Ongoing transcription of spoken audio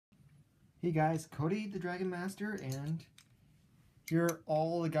Hey guys, Cody the Dragon Master, and here are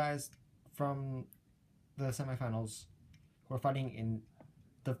all the guys from the semifinals who are fighting in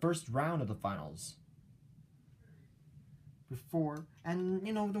the first round of the finals. And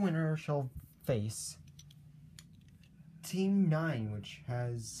the winner shall face Team 9, which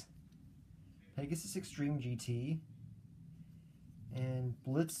has Pegasus Extreme GT and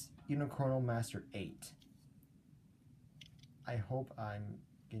Blitz Unicornal Master 8. I hope I'm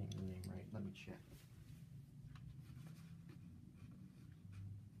getting the name right. Let me check.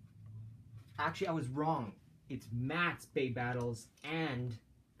 Actually, I was wrong. It's Matt's Bay Battles and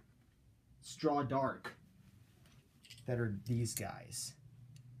Straw Dark that are these guys.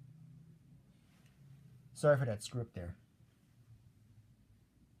 Sorry for that script there.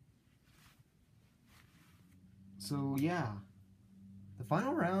 So yeah, the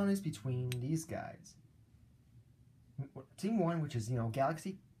final round is between these guys. Team 1, which is,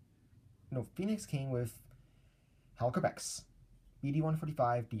 Phoenix King with Halquebex,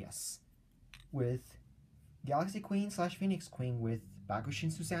 BD145 DS, with Galaxy Queen / Phoenix Queen with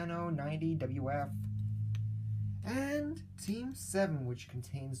Bakushin Susano 90 WF, and Team 7, which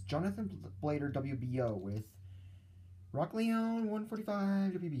contains Jonathan Blader WBO with Rock Leon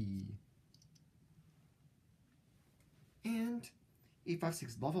 145 WB, and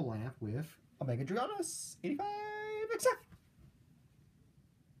 856 Lava Lamp with Omega Dragonis 85 XF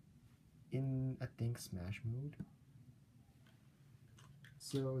in, I think, Smash mode.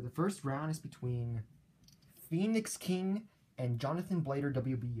 So the first round is between Phoenix King and Jonathan Blader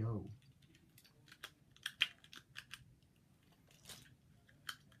WBO.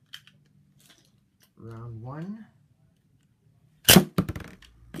 Round 1.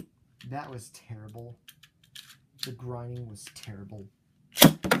 That was terrible. The grinding was terrible.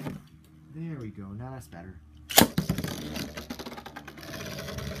 There we go. Now that's better.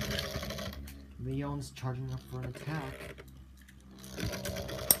 Leon's charging up for an attack.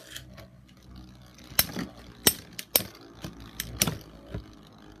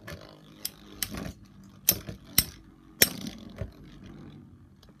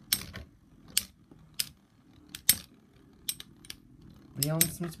 Leon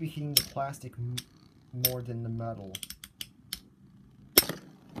seems to be hitting the plastic more than the metal.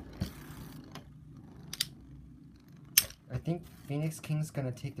 I think Phoenix King's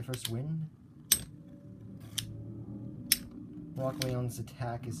gonna take the first win. Rock Leon's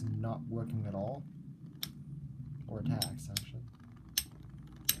attack is not working at all. Or attacks, actually.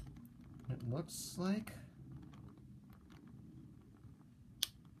 It looks like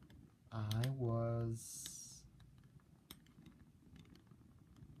I was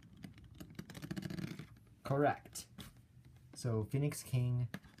correct. So Phoenix King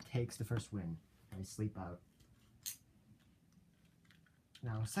takes the first win. I sleep out.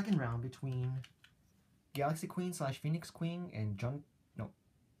 Now, second round between Galaxy Queen / Phoenix Queen and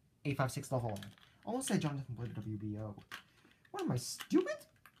 856 Lava Lamp. Almost said Jonathan Blader WBO. What am I, stupid?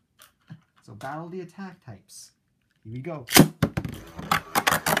 So battle the attack types. Here we go.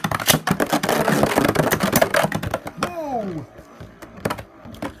 Whoa!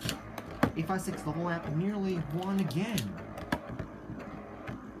 856 Lava Lamp nearly won again.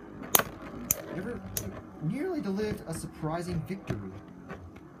 Nearly delivered a surprising victory.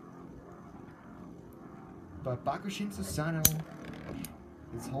 But Bakushin Susano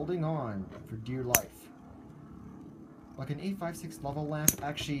is holding on for dear life. Like an 856 Lava Lamp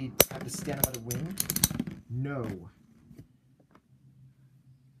actually have to stand by the win? No.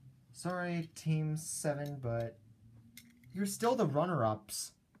 Sorry, Team 7, but you're still the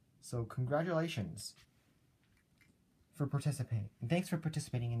runner-ups. So congratulations for participating. And thanks for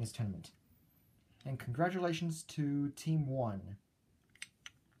participating in this tournament. And congratulations to Team 1.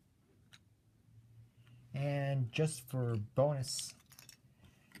 And just for bonus,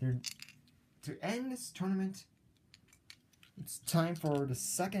 to end this tournament, it's time for the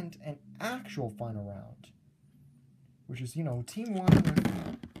second and actual final round, which is, Team 1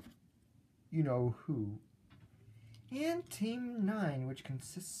 with you-know-who, and Team 9, which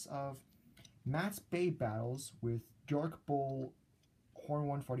consists of Matt's Bay Battles with Dark Bull Horn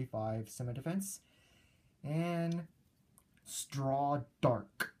 145 Semi-Defense, and Straw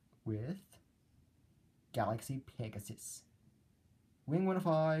Dark with Galaxy Pegasus Wing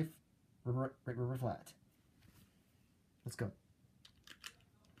 105 River Flat. Let's go.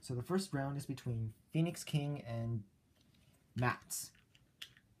 So the first round is between Phoenix King and Matt.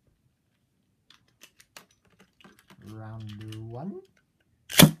 Round 1.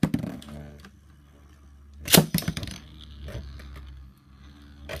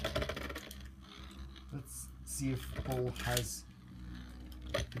 Let's see if Bull has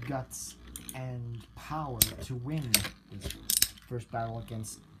the guts and power to win this first battle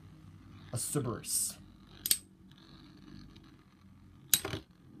against a Cerberus.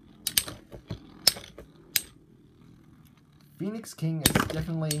 Phoenix King is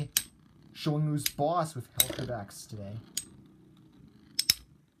definitely showing who's boss with Hellcrebax today.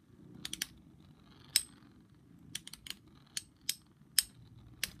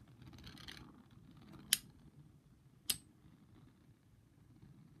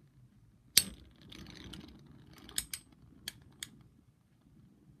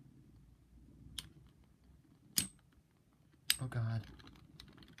 Oh god.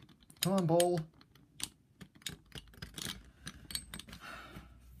 Come on, Bull.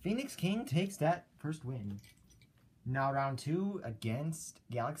 Phoenix King takes that first win. Now round 2 against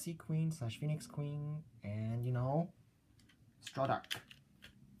Galaxy Queen / Phoenix Queen and, you know, Straduk.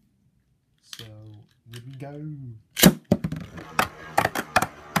 So, here we go.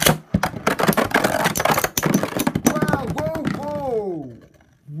 Wow, whoa,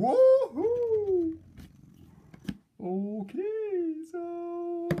 whoa! Woohoo! Okay,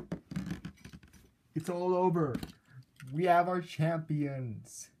 so it's all over. We have our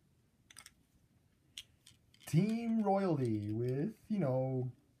champions. Team Royalty with, you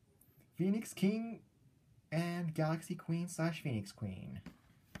know, Phoenix King and Galaxy Queen / Phoenix Queen.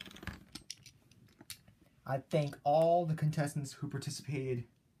 I thank all the contestants who participated,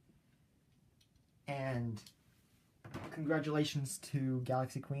 and congratulations to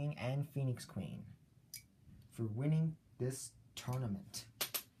Galaxy Queen and Phoenix Queen for winning this tournament.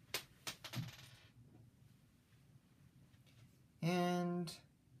 And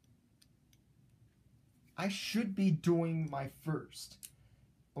I should be doing my first,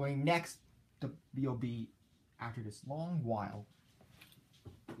 or next will be after this long while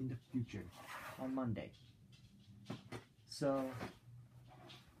in the future on Monday. So,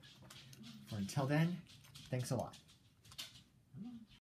 until then, thanks a lot.